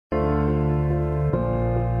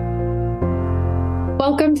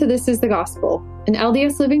Welcome to This is the Gospel, an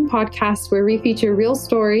LDS Living podcast where we feature real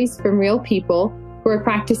stories from real people who are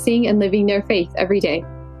practicing and living their faith every day.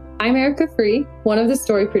 I'm Erika Free, one of the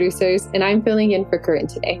story producers, and I'm filling in for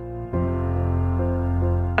KaRyn today.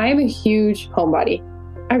 I am a huge homebody.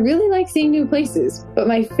 I really like seeing new places, but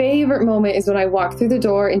my favorite moment is when I walk through the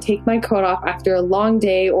door and take my coat off after a long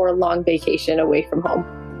day or a long vacation away from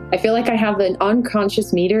home. I feel like I have an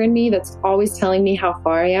unconscious meter in me that's always telling me how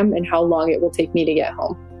far I am and how long it will take me to get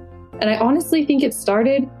home. And I honestly think it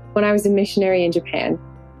started when I was a missionary in Japan.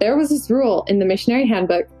 There was this rule in the missionary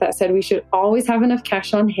handbook that said we should always have enough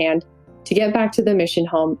cash on hand to get back to the mission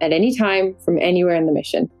home at any time from anywhere in the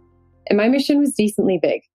mission. And my mission was decently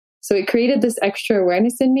big, so it created this extra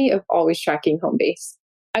awareness in me of always tracking home base.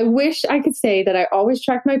 I wish I could say that I always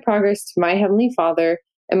track my progress to my Heavenly Father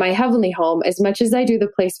and my heavenly home as much as I do the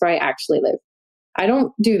place where I actually live. I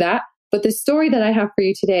don't do that, but the story that I have for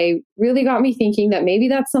you today really got me thinking that maybe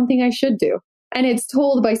that's something I should do. And it's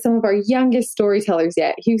told by some of our youngest storytellers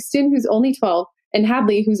yet. Houston, who's only 12, and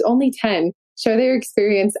Hadley, who's only 10, share their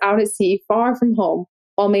experience out at sea far from home,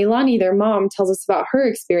 while MeiLani, their mom, tells us about her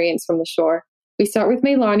experience from the shore. We start with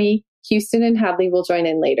MeiLani. Houston and Hadley will join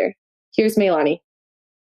in later. Here's MeiLani.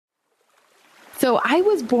 So I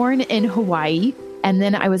was born in Hawaii, and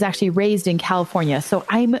then I was actually raised in California. So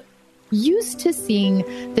I'm used to seeing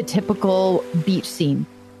the typical beach scene,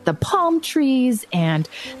 the palm trees and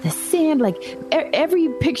the sand. Like every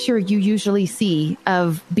picture you usually see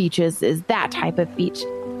of beaches is that type of beach.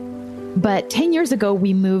 But 10 years ago,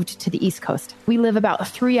 we moved to the East Coast. We live about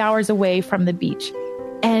 3 hours away from the beach.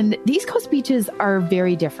 And the East Coast beaches are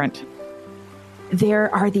very different.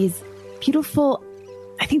 There are these beautiful,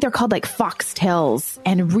 I think they're called like foxtails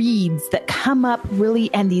and reeds that come up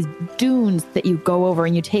really, and these dunes that you go over,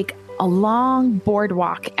 and you take a long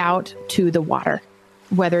boardwalk out to the water,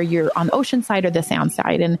 whether you're on the ocean side or the sound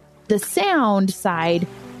side. And the sound side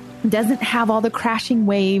doesn't have all the crashing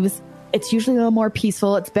waves. It's usually a little more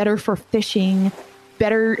peaceful. It's better for fishing,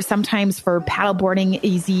 better sometimes for paddleboarding,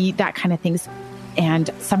 easy, that kind of things. And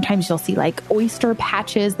sometimes you'll see like oyster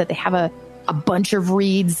patches that they have a bunch of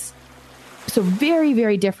reeds. So very,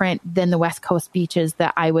 very different than the West Coast beaches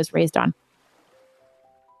that I was raised on.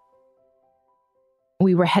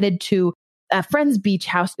 We were headed to a friend's beach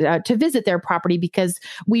house to visit their property because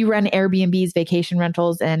we run Airbnbs, vacation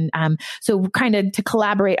rentals. And so kind of to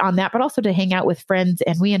collaborate on that, but also to hang out with friends.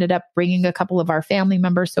 And we ended up bringing a couple of our family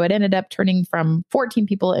members. So it ended up turning from 14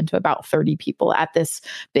 people into about 30 people at this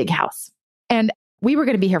big house. And we were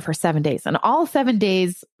going to be here for 7 days. And all 7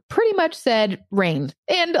 days pretty much said rain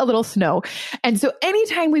and a little snow. And so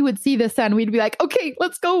anytime we would see the sun, we'd be like, okay,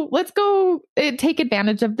 let's go take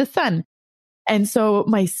advantage of the sun. And so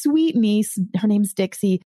my sweet niece, her name's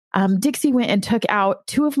Dixie, Dixie went and took out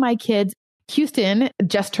two of my kids. Houston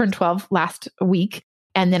just turned 12 last week.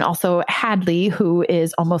 And then also Hadley, who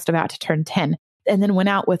is almost about to turn 10. And then went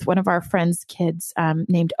out with one of our friends' kids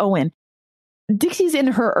named Owen. Dixie's in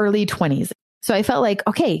her early 20s. So I felt like,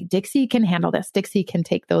 okay, Dixie can handle this. Dixie can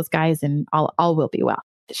take those guys and all will be well.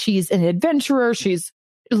 She's an adventurer. She's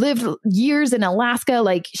lived years in Alaska.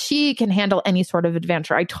 Like she can handle any sort of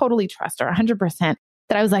adventure. I totally trust her 100%.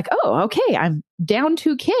 That I was like, oh, okay, I'm down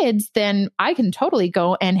 2 kids. Then I can totally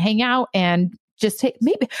go and hang out and just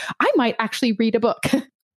maybe I might actually read a book.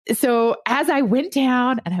 So as I went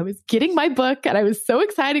down and I was getting my book and I was so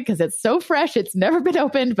excited because it's so fresh. It's never been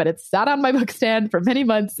opened, but it's sat on my book stand for many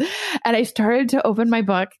months. And I started to open my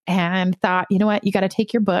book and thought, you know what? You got to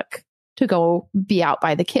take your book to go be out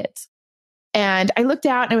by the kids. And I looked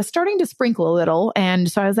out and it was starting to sprinkle a little.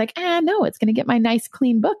 And so I was like, no, it's going to get my nice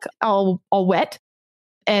clean book all wet.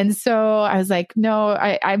 And so I was like, no,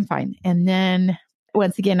 I'm fine. And then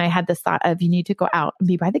once again, I had this thought of you need to go out and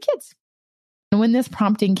be by the kids. And when this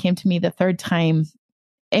prompting came to me the third time,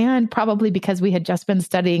 and probably because we had just been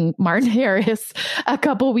studying Martin Harris a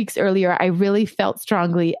couple weeks earlier, I really felt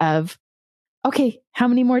strongly of, okay, how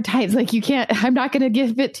many more times? Like I'm not going to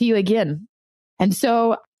give it to you again. And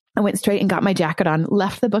so I went straight and got my jacket on,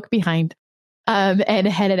 left the book behind, and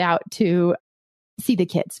headed out to see the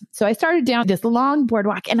kids. So I started down this long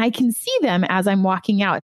boardwalk and I can see them as I'm walking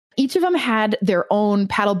out. Each of them had their own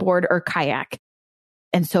paddleboard or kayak.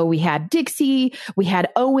 And so we had Dixie, we had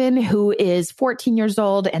Owen, who is 14 years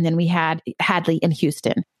old, and then we had Hadley in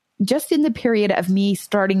Houston. Just in the period of me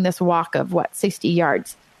starting this walk of 60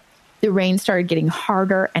 yards, the rain started getting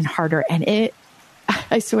harder and harder. And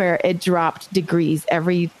I swear, it dropped degrees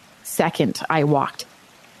every second I walked.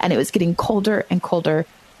 And it was getting colder and colder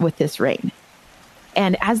with this rain.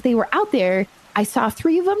 And as they were out there, I saw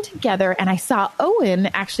 3 of them together, and I saw Owen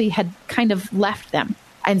actually had kind of left them.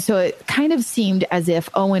 And so it kind of seemed as if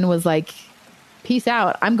Owen was like, peace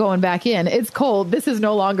out. I'm going back in. It's cold. This is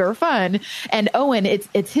no longer fun. And Owen,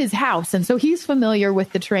 it's his house. And so he's familiar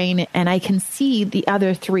with the terrain. And I can see the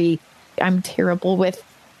other three. I'm terrible with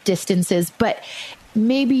distances, but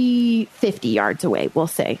maybe 50 yards away, we'll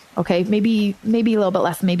say. Okay. Maybe a little bit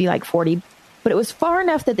less, maybe like 40. But it was far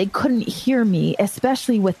enough that they couldn't hear me,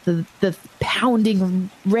 especially with the pounding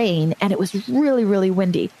rain. And it was really, really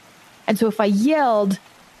windy. And so if I yelled,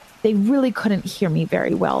 they really couldn't hear me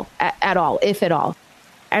very well at all, if at all.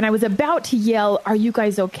 And I was about to yell, "Are you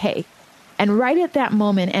guys okay?" And right at that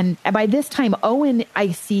moment, and by this time, Owen,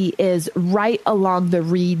 I see, is right along the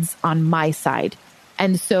reeds on my side.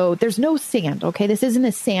 And so there's no sand, okay? This isn't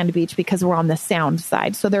a sand beach because we're on the sound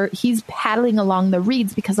side. So he's paddling along the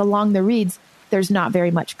reeds because along the reeds, there's not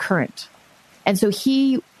very much current. And so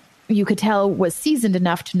you could tell, was seasoned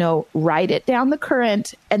enough to know, ride it down the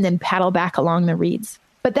current and then paddle back along the reeds.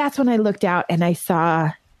 But that's when I looked out and I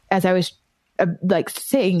saw, as I was like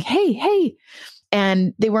saying, hey, hey,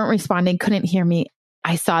 and they weren't responding, couldn't hear me.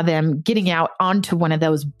 I saw them getting out onto one of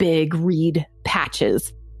those big reed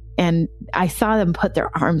patches. And I saw them put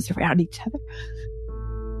their arms around each other.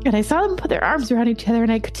 And I saw them put their arms around each other.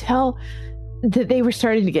 And I could tell that they were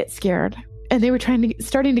starting to get scared. And they were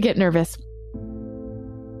starting to get nervous.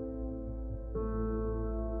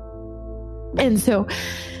 And so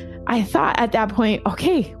I thought at that point,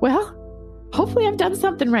 okay, well, hopefully I've done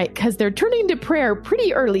something right, because they're turning to prayer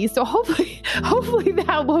pretty early. So hopefully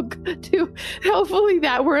that will do. Hopefully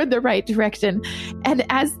that we're in the right direction. And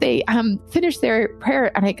as they finished their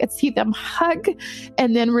prayer and I could see them hug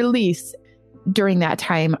and then release, during that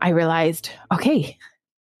time, I realized, okay,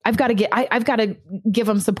 I've got to give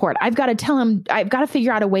them support. I've got to tell them, I've got to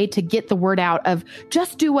figure out a way to get the word out of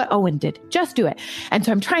just do what Owen did. Just do it. And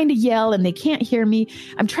so I'm trying to yell and they can't hear me.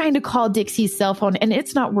 I'm trying to call Dixie's cell phone and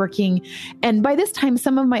it's not working. And by this time,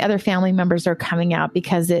 some of my other family members are coming out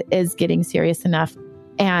because it is getting serious enough.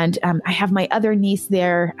 And I have my other niece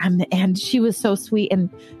there, and she was so sweet. And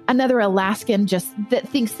another Alaskan just that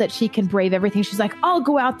thinks that she can brave everything. She's like, I'll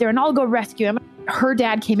go out there and I'll go rescue him. Her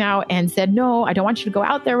dad came out and said, no, I don't want you to go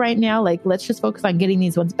out there right now. Like, let's just focus on getting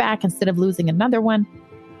these ones back instead of losing another one.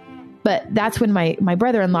 But that's when my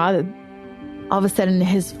brother-in-law, all of a sudden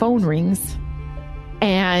his phone rings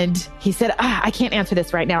and he said, I can't answer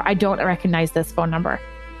this right now. I don't recognize this phone number.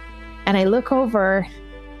 And I look over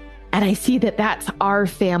and I see that that's our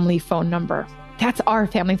family phone number. That's our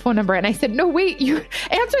family phone number. And I said, no, wait, you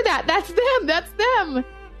answer that. That's them. That's them.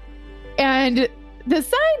 And the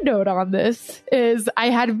side note on this is I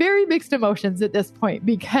had very mixed emotions at this point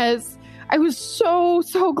because I was so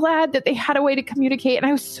glad that they had a way to communicate. And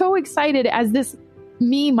I was so excited as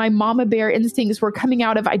my mama bear instincts were coming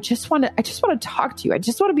out of, I just want to talk to you. I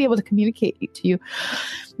just want to be able to communicate to you,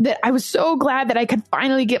 that I was so glad that I could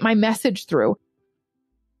finally get my message through.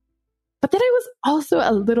 But then I was also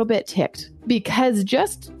a little bit ticked because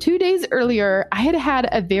just 2 days earlier, I had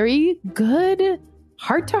a very good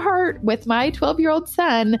heart-to-heart with my 12-year-old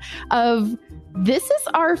son of, this is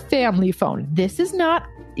our family phone. This is not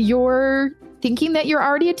your thinking that you're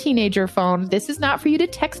already a teenager phone. This is not for you to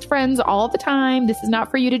text friends all the time. This is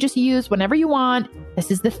not for you to just use whenever you want.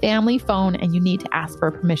 This is the family phone, and you need to ask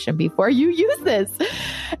for permission before you use this.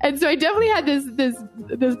 And so I definitely had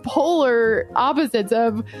this polar opposites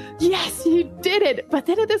of, yes, he did it. But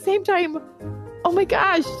then at the same time, oh my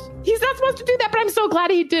gosh, he's not supposed to do that, but I'm so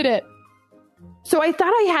glad he did it. So I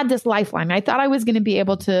thought I had this lifeline. I thought I was going to be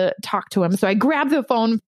able to talk to him. So I grabbed the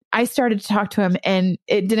phone. I started to talk to him, and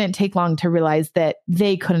it didn't take long to realize that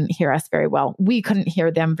they couldn't hear us very well. We couldn't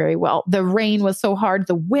hear them very well. The rain was so hard.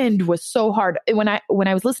 The wind was so hard. When I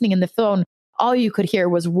was listening in the phone, all you could hear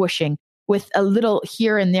was whooshing with a little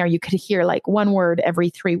here and there. You could hear like one word every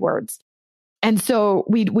 3 words. And so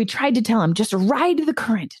we tried to tell him, just ride the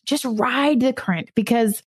current,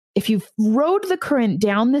 because if you rode the current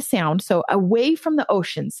down the sound, so away from the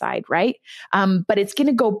ocean side, right? But it's going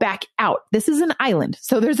to go back out. This is an island.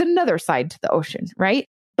 So there's another side to the ocean, right?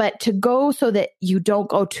 But to go so that you don't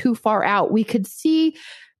go too far out, we could see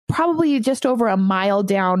probably just over a mile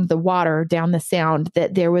down the water, down the sound,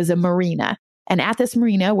 that there was a marina. And at this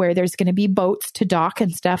marina where there's going to be boats to dock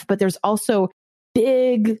and stuff, but there's also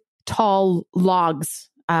big, tall logs,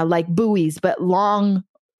 like buoys, but long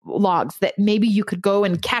logs that maybe you could go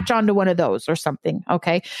and catch onto one of those or something.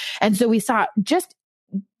 Okay. And so we saw, just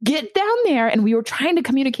get down there, and we were trying to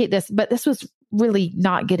communicate this, but this was really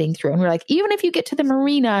not getting through. And we're like, even if you get to the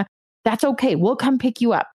marina, that's okay. We'll come pick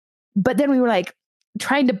you up. But then we were like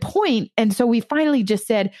trying to point. And so we finally just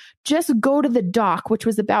said, just go to the dock, which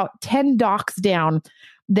was about 10 docks down,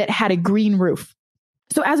 that had a green roof.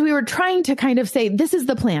 So as we were trying to kind of say, this is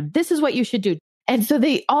the plan, this is what you should do. And so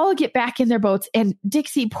they all get back in their boats, and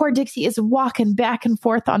Dixie, poor Dixie, is walking back and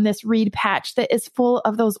forth on this reed patch that is full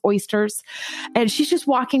of those oysters. And she's just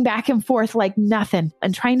walking back and forth like nothing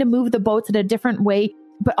and trying to move the boats in a different way,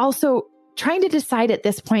 but also trying to decide at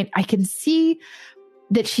this point. I can see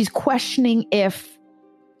that she's questioning if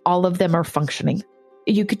all of them are functioning.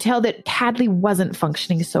 You could tell that Hadley wasn't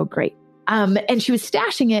functioning so great. And she was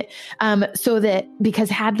stashing it so that because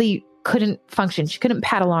Hadley couldn't function, she couldn't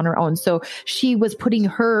paddle on her own. So she was putting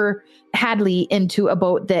Hadley into a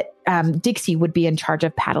boat that Dixie would be in charge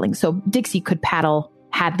of paddling. So Dixie could paddle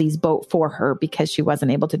Hadley's boat for her because she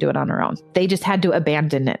wasn't able to do it on her own. They just had to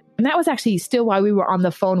abandon it. And that was actually still while we were on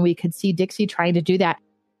the phone, we could see Dixie trying to do that.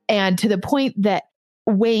 And to the point that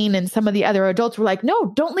Wayne and some of the other adults were like,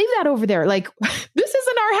 no, don't leave that over there. Like, this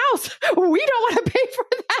isn't our house. We don't want to pay for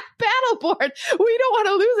that paddleboard. We don't want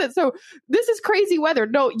to lose it. So this is crazy weather.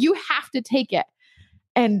 No, you have to take it.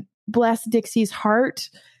 And bless Dixie's heart,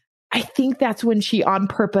 I think that's when she on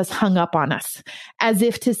purpose hung up on us, as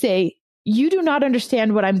if to say, you do not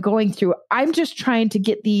understand what I'm going through. I'm just trying to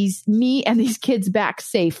get me and these kids back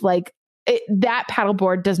safe. Like that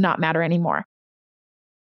paddleboard does not matter anymore.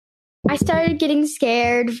 I started getting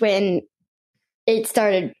scared when it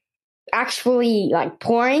started actually like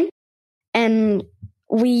pouring, and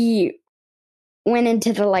we went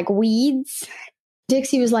into the like weeds.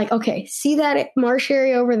 Dixie was like, okay, see that marsh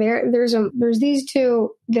area over there? There's these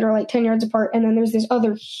two that are like 10 yards apart, and then there's this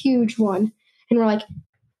other huge one. And we're like,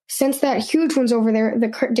 since that huge one's over there,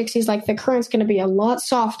 Dixie's like, the current's going to be a lot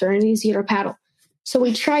softer and easier to paddle. So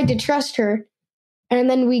we tried to trust her, and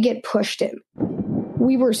then we get pushed in.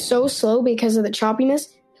 We were so slow because of the choppiness.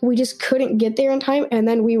 We just couldn't get there in time. And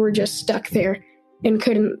then we were just stuck there and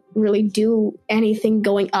couldn't really do anything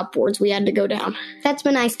going upwards. We had to go down. That's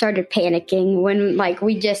when I started panicking, when like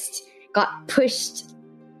we just got pushed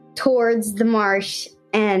towards the marsh,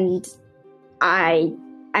 and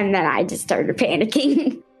then I just started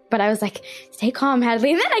panicking. But I was like, stay calm,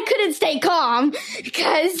 Hadley. And then I couldn't stay calm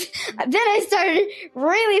because then I started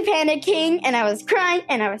really panicking, and I was crying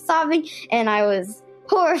and I was sobbing and I was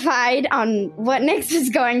horrified on what next was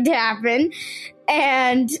going to happen.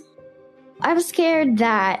 And I was scared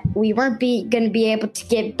that we weren't going to be able to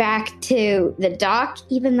get back to the dock,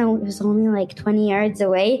 even though it was only like 20 yards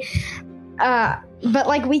away. But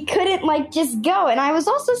like we couldn't like just go. And I was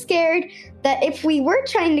also scared that if we were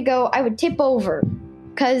trying to go, I would tip over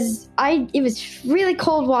because it was really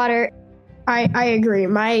cold water. I agree.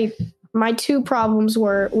 My two problems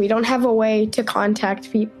were we don't have a way to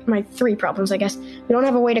contact people. My three problems, I guess. We don't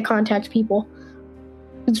have a way to contact people.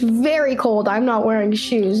 It's very cold. I'm not wearing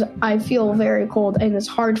shoes. I feel very cold, and it's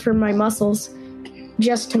hard for my muscles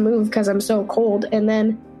just to move because I'm so cold. And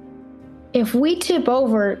then if we tip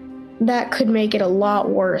over, that could make it a lot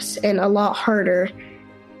worse and a lot harder.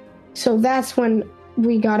 So that's when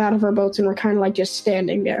we got out of our boats and we're kind of like just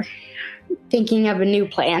standing there. Thinking of a new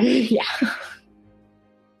plan. Yeah.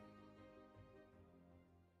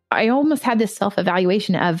 I almost had this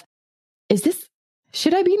self-evaluation of,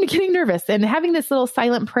 should I be getting nervous? And having this little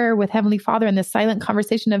silent prayer with Heavenly Father and this silent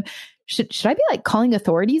conversation of, should I be like calling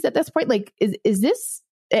authorities at this point? Like, is this,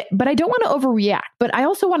 but I don't want to overreact, but I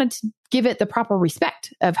also wanted to give it the proper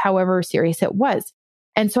respect of however serious it was.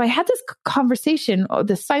 And so I had this conversation,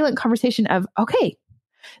 the silent conversation of, okay,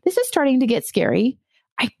 this is starting to get scary.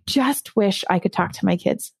 I just wish I could talk to my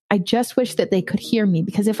kids. I just wish that they could hear me,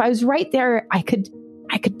 because if I was right there, I could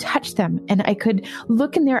touch them and I could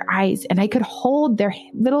look in their eyes and I could hold their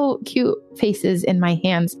little cute faces in my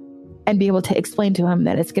hands and be able to explain to them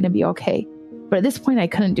that it's going to be okay. But at this point, I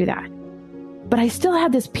couldn't do that. But I still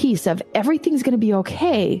had this piece of everything's going to be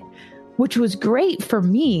okay, which was great for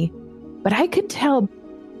me. But I could tell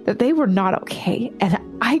that they were not okay, and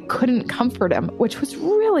I couldn't comfort them, which was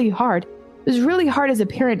really hard. It was really hard as a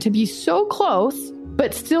parent to be so close,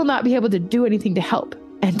 but still not be able to do anything to help,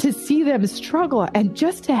 and to see them struggle and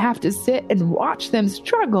just to have to sit and watch them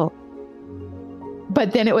struggle.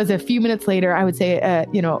 But then it was a few minutes later, I would say,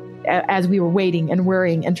 as we were waiting and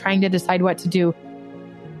worrying and trying to decide what to do,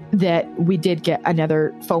 that we did get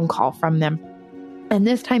another phone call from them. And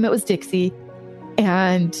this time it was Dixie.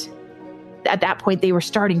 And at that point, they were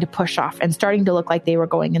starting to push off and starting to look like they were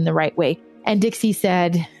going in the right way. And Dixie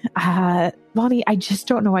said, Lonnie, I just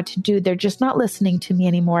don't know what to do. They're just not listening to me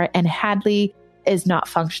anymore. And Hadley is not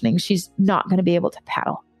functioning. She's not going to be able to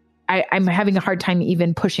paddle. I'm having a hard time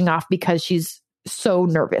even pushing off because she's so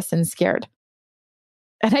nervous and scared.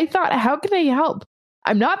 And I thought, how can I help?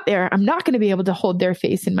 I'm not there. I'm not going to be able to hold their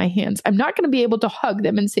face in my hands. I'm not going to be able to hug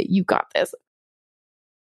them and say, you got this.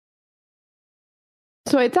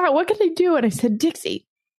 So I thought, what can I do? And I said, Dixie.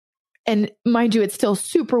 And mind you, it's still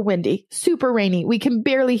super windy, super rainy. We can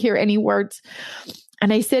barely hear any words.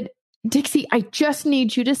 And I said, Dixie, I just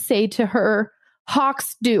need you to say to her,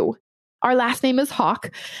 Hawks do. Our last name is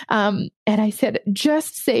Hawk. And I said,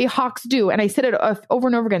 just say Hawks do. And I said it over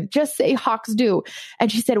and over again, just say Hawks do.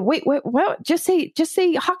 And she said, wait, what? Just say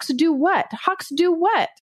Hawks do what? Hawks do what?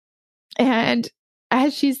 And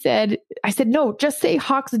as she said, I said, no, just say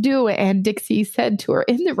Hawks do. And Dixie said to her,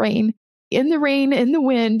 in the rain, in the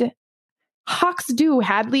wind, Hawks do,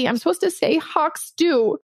 Hadley. I'm supposed to say Hawks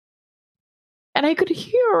do. And I could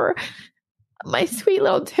hear my sweet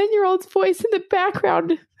little 10-year-old's voice in the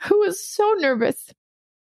background, who was so nervous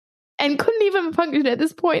and couldn't even function at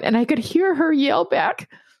this point. And I could hear her yell back,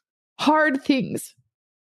 hard things.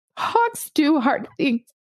 Hawks do hard things.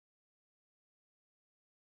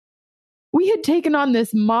 We had taken on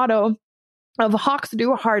this motto of Hawks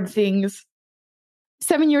do hard things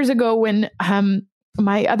 7 years ago when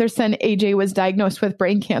my other son, AJ, was diagnosed with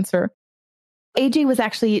brain cancer. AJ was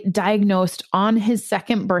actually diagnosed on his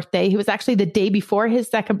second birthday. He was actually the day before his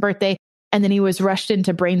second birthday, and then he was rushed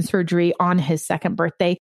into brain surgery on his second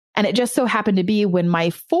birthday. And it just so happened to be when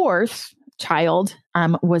my fourth child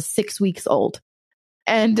was 6 weeks old.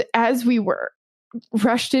 And as we were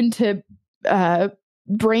rushed into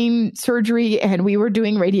brain surgery and we were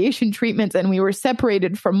doing radiation treatments and we were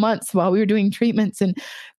separated for months while we were doing treatments and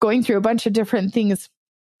going through a bunch of different things,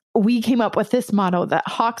 we came up with this motto that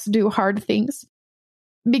Hawks do hard things.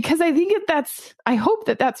 Because I think I hope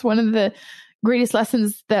that that's one of the greatest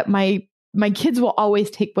lessons that my kids will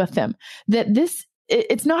always take with them. That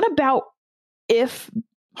it's not about if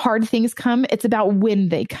hard things come, it's about when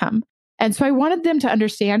they come. And so I wanted them to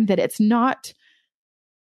understand that it's not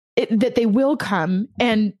that they will come,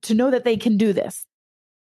 and to know that they can do this.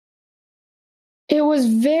 It was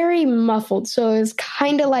very muffled. So it's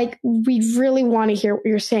kind of like, we really want to hear what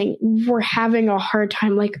you're saying. We're having a hard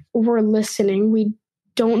time. Like, we're listening. We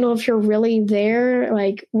don't know if you're really there.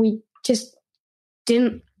 Like, we just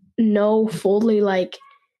didn't know fully, like,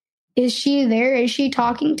 is she there? Is she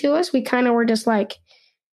talking to us? We kind of were just like,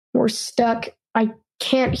 we're stuck. I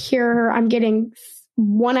can't hear her. I'm getting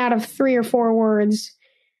 1 out of 3 or 4 words.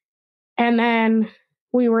 And then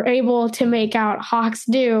we were able to make out Hawks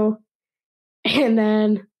do. And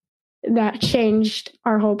then that changed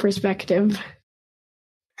our whole perspective.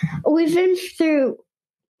 We've been through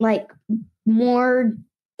like more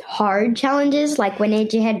hard challenges, like when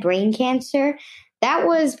AJ had brain cancer. That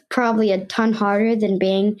was probably a ton harder than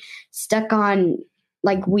being stuck on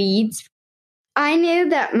like weeds. I knew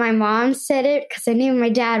that my mom said it because I knew my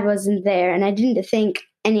dad wasn't there, and I didn't think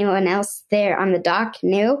anyone else there on the dock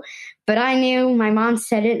knew. But I knew my mom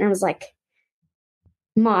said it, and I was like,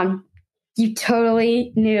 Mom, you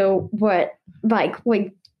totally knew what, like,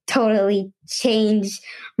 would totally change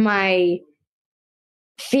my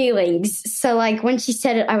feelings. So, like, when she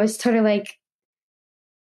said it, I was totally like,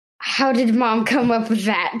 how did Mom come up with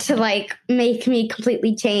that to, like, make me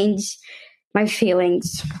completely change my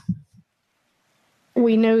feelings?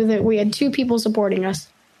 We knew that we had 2 people supporting us.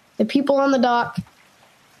 The people on the dock,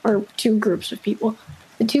 or 2 groups of people.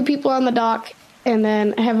 The 2 people on the dock, and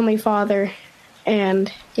then Heavenly Father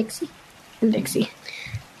and Dixie.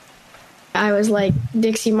 I was like,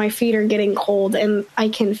 Dixie, my feet are getting cold, and I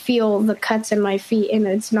can feel the cuts in my feet, and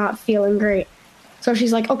it's not feeling great. So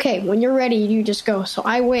she's like, okay, when you're ready, you just go. So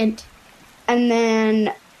I went, and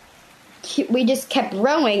then we just kept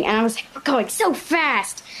rowing, and I was like, we're going so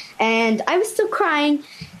fast. And I was still crying.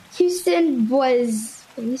 Houston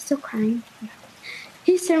still crying?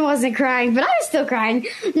 Houston wasn't crying, but I was still crying.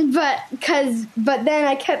 But then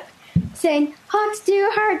I kept saying, Hawks do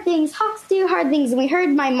hard things, Hawks do hard things. And we heard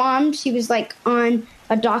my mom, she was like on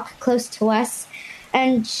a dock close to us.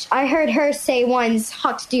 And I heard her say once,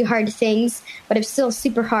 Hawks do hard things, but it's still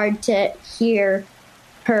super hard to hear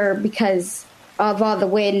her because of all the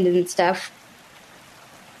wind and stuff.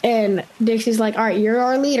 And Dixie's like, all right, you're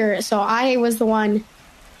our leader. So I was the one,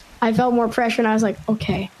 I felt more pressure, and I was like,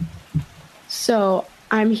 okay. So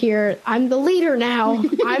I'm here. I'm the leader now.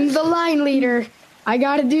 I'm the line leader. I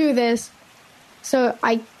got to do this. So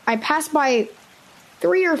I passed by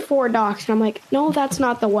 3 or 4 docks, and I'm like, no, that's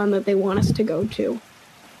not the one that they want us to go to.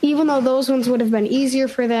 Even though those ones would have been easier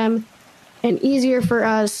for them and easier for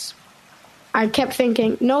us, I kept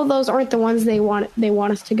thinking, no, those aren't the ones they want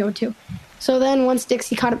us to go to. So then once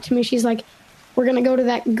Dixie caught up to me, she's like, we're going to go to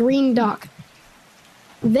that green dock.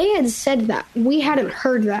 They had said that. We hadn't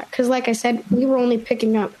heard that because, like I said, we were only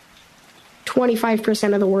picking up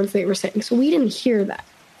 25% of the words they were saying. So we didn't hear that.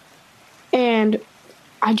 And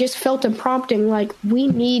I just felt a prompting, like, we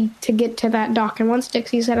need to get to that dock. And once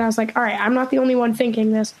Dixie said it, I was like, all right, I'm not the only one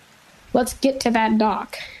thinking this. Let's get to that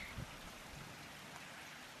dock.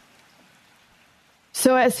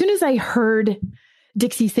 So as soon as I heard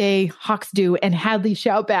Dixie say hawks do and Hadley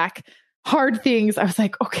shout back hard things, I was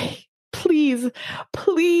like, okay, please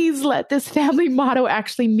let this family motto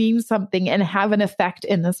actually mean something and have an effect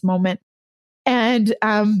in this moment. And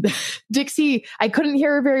Dixie, I couldn't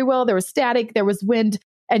hear her very well. There was static, there was wind.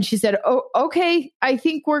 And she said, oh, okay, I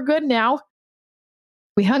think we're good now.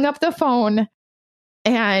 We hung up the phone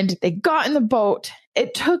and they got in the boat.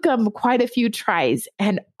 It took them quite a few tries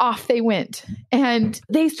and off they went. And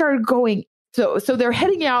they started going. So they're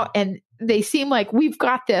heading out and they seem like we've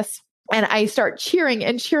got this. And I start cheering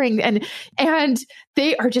and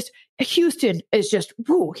they are just, Houston is just,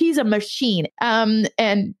 woo, he's a machine. And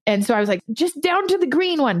so I was like, just down to the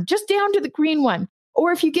green one.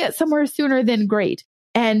 Or if you get somewhere sooner, then great.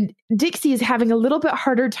 And Dixie is having a little bit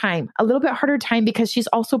harder time because she's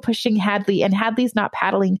also pushing Hadley, and Hadley's not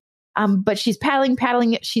paddling. But she's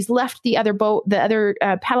paddling. She's left the other boat, the other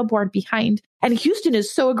paddleboard behind. And Houston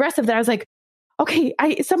is so aggressive that I was like, okay,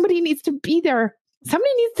 somebody needs to be there.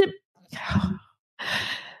 Somebody needs to.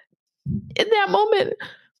 In that moment,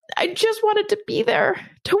 I just wanted to be there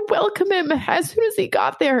to welcome him as soon as he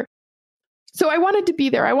got there. So I wanted to be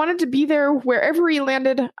there. I wanted to be there wherever he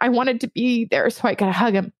landed. I wanted to be there so I could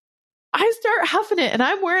hug him. I start huffing it and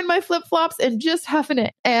I'm wearing my flip-flops and just huffing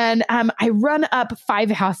it. And I run up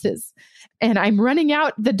 5 houses and I'm running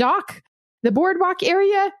out the dock, the boardwalk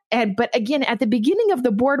area. But again, at the beginning of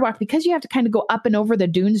the boardwalk, because you have to kind of go up and over the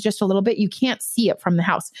dunes just a little bit, you can't see it from the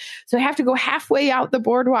house. So I have to go halfway out the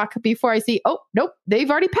boardwalk before I see, oh, nope, they've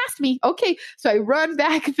already passed me. Okay. So I run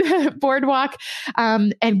back the boardwalk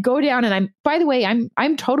and go down. And by the way,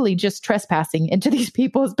 I'm totally just trespassing into these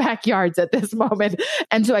people's backyards at this moment.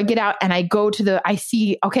 And so I get out and I go to I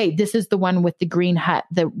see, okay, this is the one with the green hut,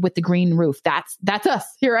 with the green roof. That's us.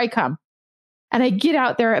 Here I come. And I get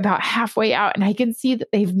out there about halfway out and I can see that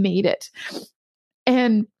they've made it.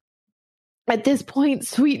 And at this point,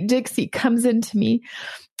 sweet Dixie comes into me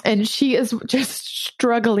and she is just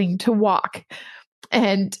struggling to walk.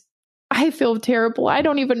 And I feel terrible. I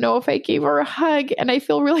don't even know if I gave her a hug and I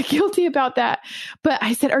feel really guilty about that. But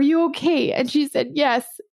I said, are you okay? And she said, yes.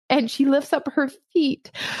 And she lifts up her feet.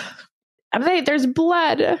 And there's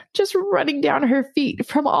blood just running down her feet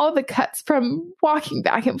from all the cuts from walking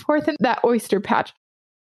back and forth in that oyster patch.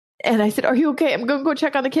 And I said, are you okay? I'm going to go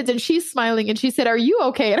check on the kids. And she's smiling and she said, are you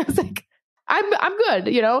okay? And I was like, I'm good.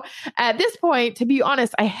 At this point, to be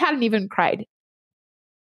honest, I hadn't even cried.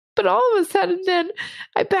 But all of a sudden then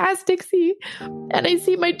I pass Dixie and I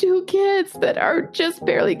see my 2 kids that are just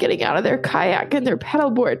barely getting out of their kayak and their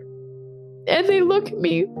paddleboard. And they look at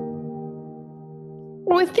me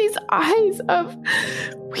with these eyes of,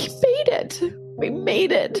 we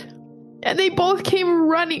made it. And they both came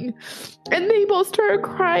running and they both started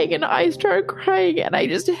crying and I started crying and I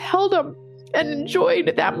just held them and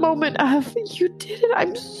enjoyed that moment of, you did it.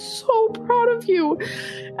 I'm so proud of you.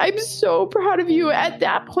 I'm so proud of you. At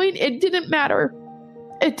that point, it didn't matter.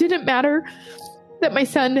 It didn't matter that my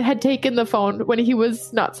son had taken the phone when he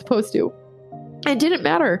was not supposed to. It didn't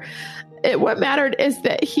matter. What mattered is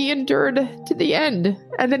that he endured to the end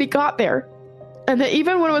and that he got there. And that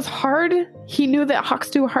even when it was hard, he knew that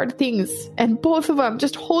hawks do hard things. And both of them,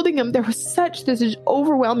 just holding him, there was this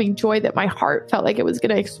overwhelming joy that my heart felt like it was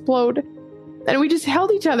going to explode. And we just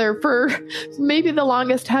held each other for maybe the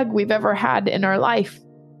longest hug we've ever had in our life.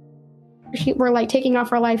 We're like taking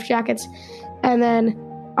off our life jackets. And then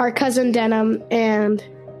our cousin Denim and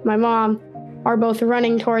my mom are both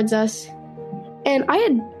running towards us. And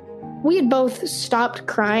we had both stopped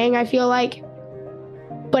crying, I feel like.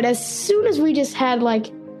 But as soon as we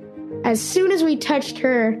touched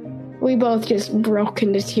her, we both just broke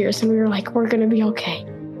into tears. And we were like, we're going to be okay.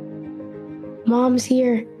 Mom's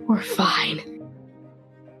here. We're fine.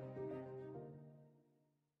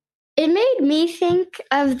 It made me think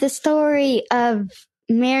of the story of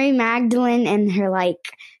Mary Magdalene and her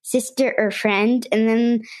sister or friend. And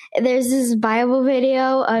then there's this Bible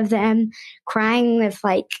video of them crying with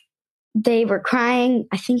they were crying,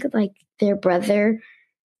 I think their brother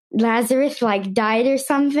Lazarus died or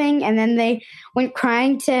something, and then they went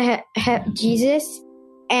crying to Jesus,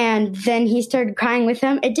 and then he started crying with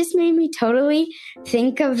them. It just made me totally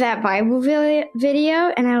think of that Bible video,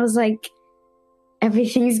 and I was like,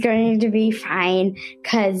 everything's going to be fine,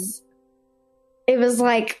 because it was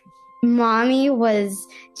Mommy was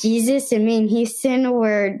Jesus, and me and Houston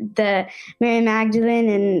were the Mary Magdalene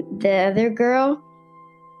and the other girl.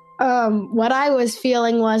 what I was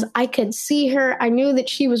feeling was I could see her. I knew that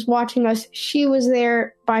she was watching us. She was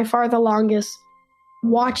there by far the longest,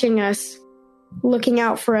 watching us, looking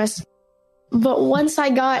out for us. But once I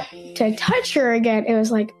got to touch her again, it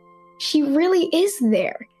was like, she really is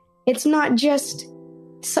there. It's not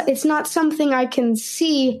something I can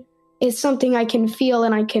see. It's something I can feel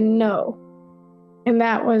and I can know. And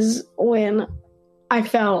that was when I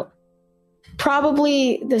felt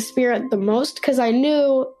probably the spirit the most, because I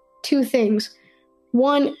knew two things.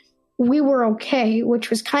 One, we were okay, which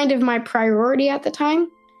was kind of my priority at the time.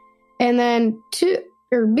 And then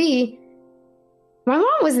B, my mom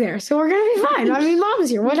was there, so we're going to be fine. I mean,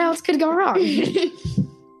 mom's here. What else could go wrong?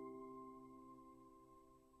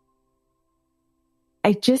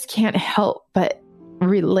 I just can't help but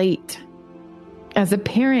relate. As a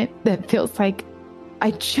parent, that feels like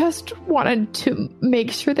I just wanted to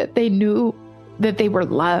make sure that they knew that they were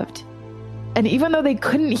loved. And even though they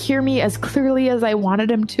couldn't hear me as clearly as I wanted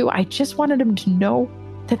them to, I just wanted them to know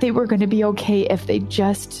that they were going to be okay if they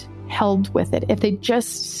just held with it, if they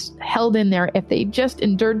just held in there, if they just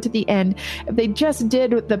endured to the end, if they just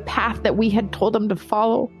did the path that we had told them to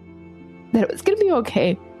follow, that it was going to be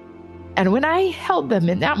okay. And when I held them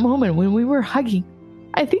in that moment, when we were hugging,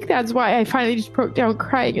 I think that's why I finally just broke down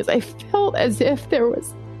crying, is I felt as if there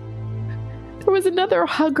was another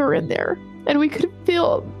hugger in there, and we could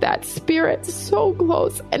feel that spirit so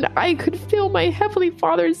close, and I could feel my Heavenly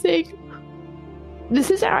Father saying, this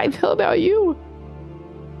is how I feel about you.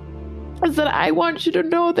 Is that I want you to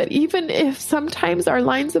know that even if sometimes our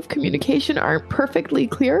lines of communication aren't perfectly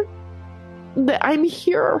clear, that I'm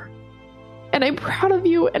here and I'm proud of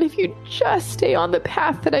you. And if you just stay on the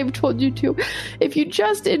path that I've told you to, if you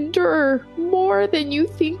just endure more than you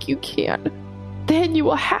think you can, then you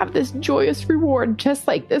will have this joyous reward, just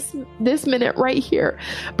like this minute right here.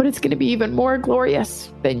 But it's going to be even more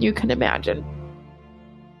glorious than you can imagine.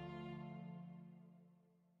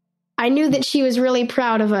 I knew that she was really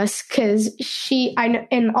proud of us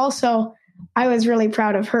and also I was really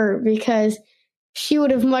proud of her, because she would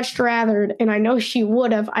have much rather, and I know she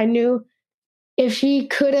would have. I knew if she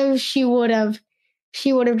could have, she would have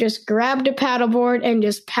just grabbed a paddleboard and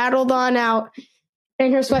just paddled on out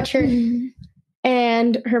in her sweatshirt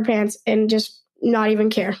and her pants and just not even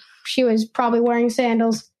care. She was probably wearing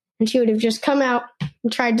sandals, and she would have just come out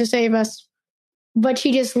and tried to save us. But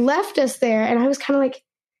she just left us there, and I was kind of like,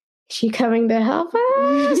 she coming to help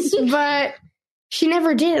us? But she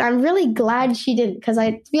never did. I'm really glad she didn't, because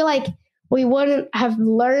I feel like we wouldn't have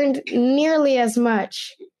learned nearly as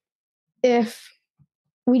much if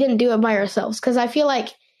we didn't do it by ourselves. Because I feel like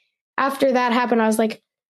after that happened, I was like,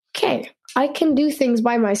 okay, I can do things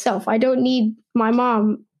by myself. I don't need my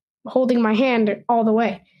mom holding my hand all the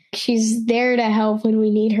way. She's there to help when we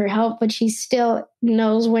need her help, but she still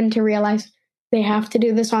knows when to realize they have to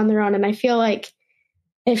do this on their own. And I feel like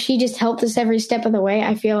if she just helped us every step of the way,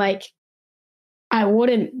 I feel like I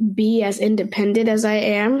wouldn't be as independent as I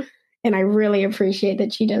am. And I really appreciate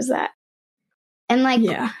that she does that. And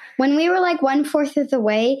when we were like 1/4 of the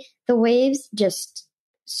way, the waves just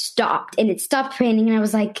stopped, and it stopped raining. And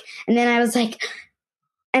and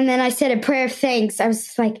then I said a prayer of thanks. I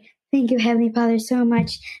was like, thank you, Heavenly Father, so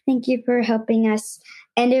much. Thank you for helping us.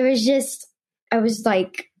 And it was just, I was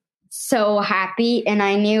like so happy. And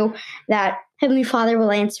I knew that Heavenly Father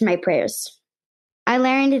will answer my prayers. I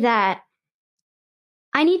learned that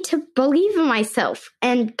I need to believe in myself,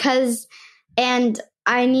 and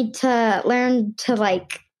I need to learn to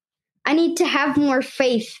I need to have more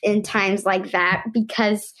faith in times like that,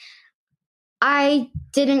 because I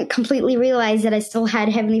didn't completely realize that I still had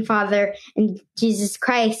Heavenly Father and Jesus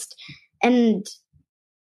Christ, and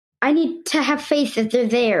I need to have faith that they're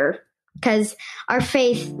there, because our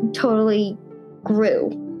faith totally grew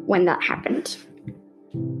when that happened.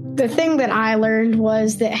 The thing that I learned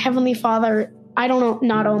was that Heavenly Father, I don't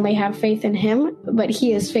not only have faith in him, but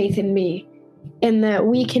he has faith in me, and that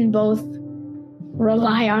we can both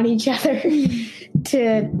rely on each other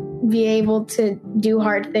to be able to do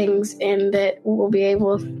hard things, and that we'll be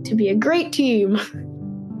able to be a great team.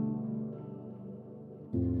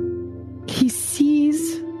 He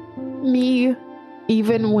sees me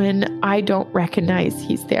even when I don't recognize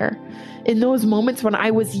he's there. In those moments when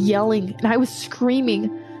I was yelling and I was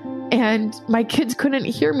screaming and my kids couldn't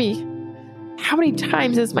hear me, how many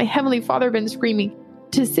times has my Heavenly Father been screaming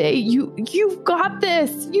to say, you've got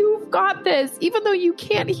this, even though you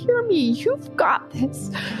can't hear me, you've got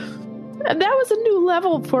this. And that was a new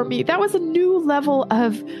level for me. That was a new level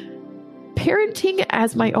of parenting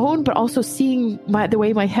as my own, but also seeing the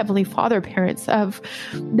way my Heavenly Father parents, of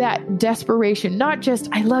that desperation, not just,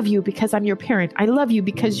 I love you because I'm your parent, I love you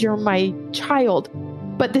because you're my child,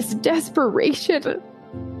 but this desperation,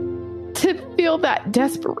 to feel that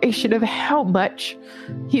desperation of how much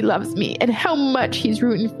He loves me and how much He's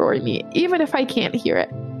rooting for me, even if I can't hear it,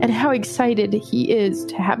 and how excited He is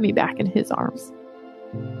to have me back in His arms.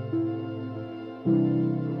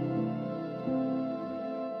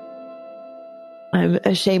 I'm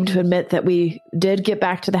ashamed to admit that we did get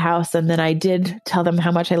back to the house, and then I did tell them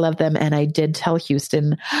how much I love them. And I did tell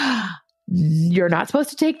Houston, you're not supposed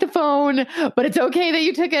to take the phone, but it's okay that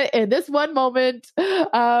you took it in this one moment.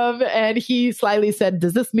 And he slyly said,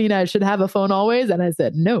 does this mean I should have a phone always? And I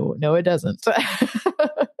said, no, it doesn't.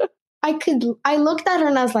 I looked at her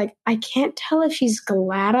and I was like, I can't tell if she's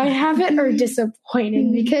glad I have it or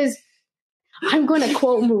disappointed, because I'm going to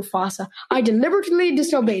quote Mufasa, I deliberately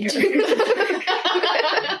disobeyed her.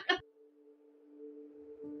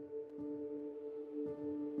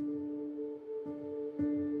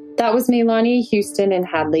 That was MeiLani, Houston, and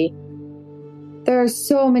Hadley. There are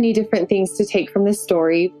so many different things to take from this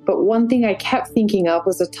story, but one thing I kept thinking of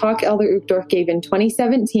was a talk Elder Uchtdorf gave in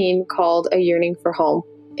 2017 called A Yearning for Home.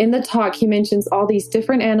 In the talk, he mentions all these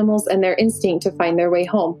different animals and their instinct to find their way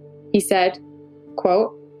home. He said,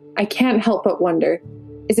 quote, I can't help but wonder,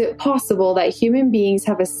 is it possible that human beings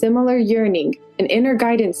have a similar yearning, an inner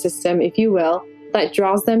guidance system, if you will, that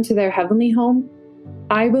draws them to their heavenly home?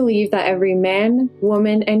 I believe that every man,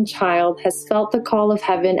 woman, and child has felt the call of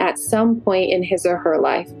heaven at some point in his or her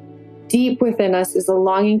life. Deep within us is a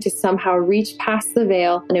longing to somehow reach past the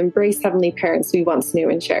veil and embrace heavenly parents we once knew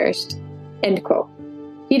and cherished. End quote.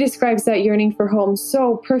 He describes that yearning for home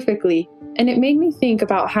so perfectly, and it made me think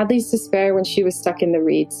about Hadley's despair when she was stuck in the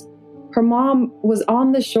reeds. Her mom was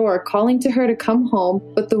on the shore calling to her to come home,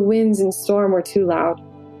 but the winds and storm were too loud.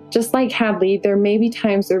 Just like Hadley, there may be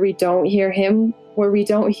times where we don't hear Him, where we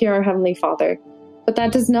don't hear our Heavenly Father, but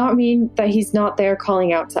that does not mean that He's not there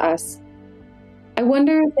calling out to us. I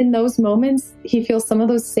wonder if in those moments, He feels some of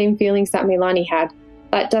those same feelings that MeiLani had,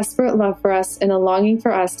 that desperate love for us and a longing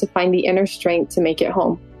for us to find the inner strength to make it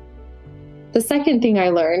home. The second thing I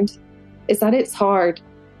learned is that it's hard.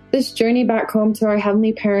 This journey back home to our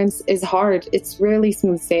heavenly parents is hard. It's rarely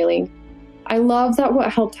smooth sailing. I love that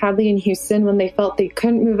what helped Hadley and Houston when they felt they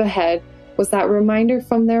couldn't move ahead was that reminder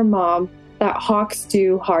from their mom that hawks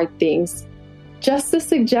do hard things. Just the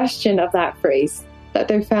suggestion of that phrase, that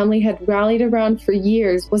their family had rallied around for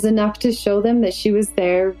years, was enough to show them that she was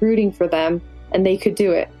there rooting for them and they could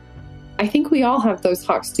do it. I think we all have those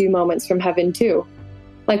hawks do moments from heaven too,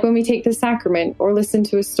 like when we take the sacrament or listen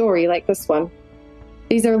to a story like this one.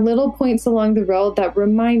 These are little points along the road that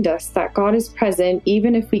remind us that God is present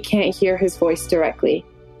even if we can't hear His voice directly.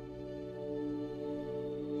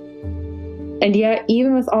 And yet,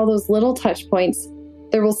 even with all those little touch points,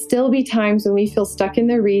 there will still be times when we feel stuck in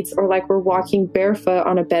the reeds or like we're walking barefoot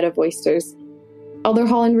on a bed of oysters. Elder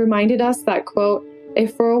Holland reminded us that, quote,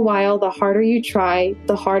 if for a while the harder you try,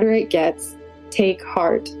 the harder it gets, take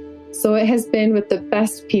heart. So it has been with the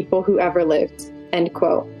best people who ever lived, end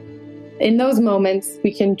quote. In those moments,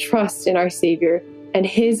 we can trust in our Savior and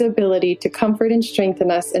His ability to comfort and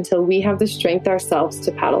strengthen us until we have the strength ourselves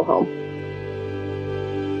to paddle home.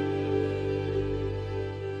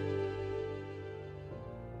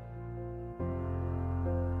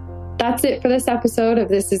 That's it for this episode of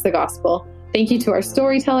This is the Gospel. Thank you to our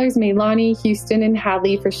storytellers, MeiLani, Houston, and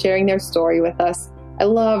Hadley, for sharing their story with us. I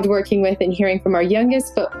loved working with and hearing from our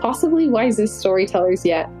youngest, but possibly wisest storytellers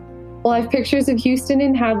yet. We'll have pictures of Houston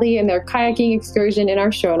and Hadley and their kayaking excursion in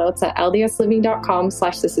our show notes at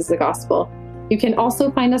ldsliving.com/thisisthegospel. You can also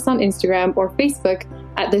find us on Instagram or Facebook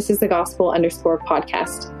at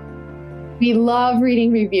thisisthegospel_podcast. We love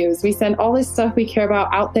reading reviews. We send all this stuff we care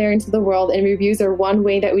about out there into the world, and reviews are one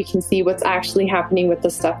way that we can see what's actually happening with the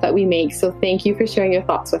stuff that we make. So thank you for sharing your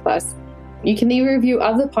thoughts with us. You can leave a review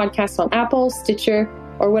of the podcast on Apple, Stitcher,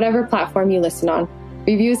 or whatever platform you listen on.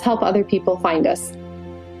 Reviews help other people find us.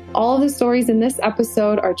 All of the stories in this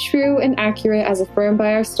episode are true and accurate as affirmed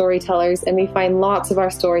by our storytellers, and we find lots of our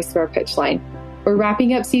stories through our pitch line. We're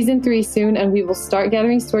wrapping up season 3 soon, and we will start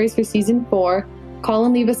gathering stories for season 4. Call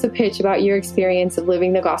and leave us a pitch about your experience of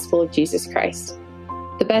living the gospel of Jesus Christ.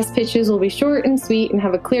 The best pitches will be short and sweet and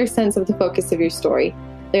have a clear sense of the focus of your story.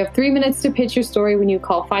 You have 3 minutes to pitch your story when you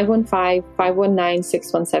call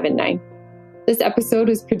 515-519-6179. This episode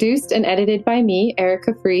was produced and edited by me,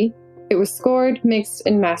 Erika Free. It was scored, mixed,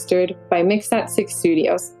 and mastered by Mix@6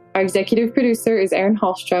 Studios. Our executive producer is Aaron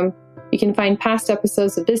Hallstrom. You can find past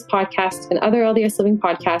episodes of this podcast and other LDS Living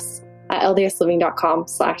podcasts at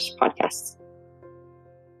ldsliving.com/podcasts.